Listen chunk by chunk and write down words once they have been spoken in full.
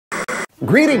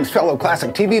Greetings, fellow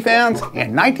classic TV fans.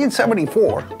 In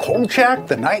 1974, Kolchak,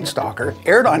 the Night Stalker,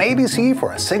 aired on ABC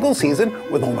for a single season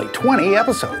with only 20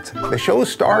 episodes. The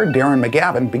show's star, Darren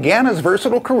McGavin, began his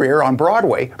versatile career on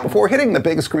Broadway before hitting the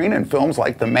big screen in films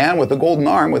like The Man with the Golden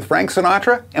Arm with Frank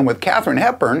Sinatra and with Katharine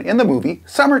Hepburn in the movie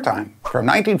Summertime. From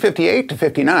 1958 to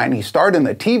 59, he starred in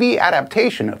the TV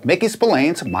adaptation of Mickey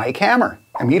Spillane's Mike Hammer.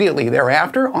 Immediately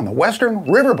thereafter, on the Western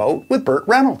Riverboat with Burt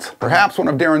Reynolds. Perhaps one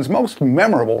of Darren's most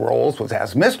memorable roles was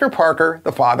as Mr. Parker,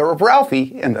 the father of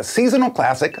Ralphie, in the seasonal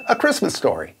classic A Christmas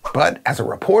Story. But as a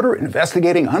reporter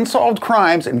investigating unsolved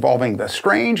crimes involving the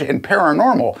strange and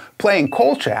paranormal, playing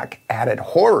Kolchak added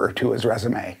horror to his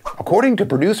resume. According to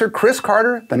producer Chris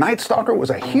Carter, the Night Stalker was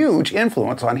a huge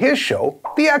influence on his show,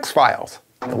 The X-Files.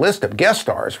 The list of guest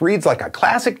stars reads like a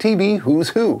classic TV who's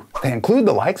who. They include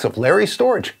the likes of Larry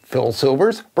Storch, Phil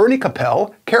Silvers, Bernie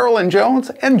Capel, Carolyn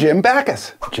Jones, and Jim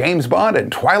Backus. James Bond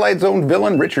and Twilight Zone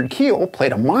villain Richard Kiel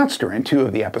played a monster in 2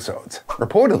 of the episodes.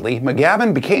 Reportedly,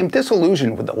 McGavin became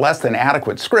disillusioned with the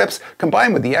less-than-adequate scripts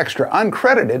combined with the extra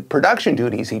uncredited production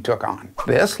duties he took on.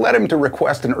 This led him to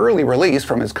request an early release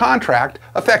from his contract,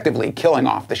 effectively killing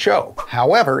off the show.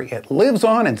 However, it lives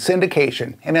on in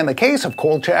syndication, and in the case of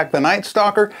Kolchak the Night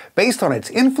Stalker, based on its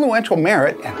influential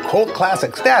merit and cult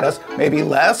classic status, maybe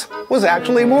less was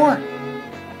actually more.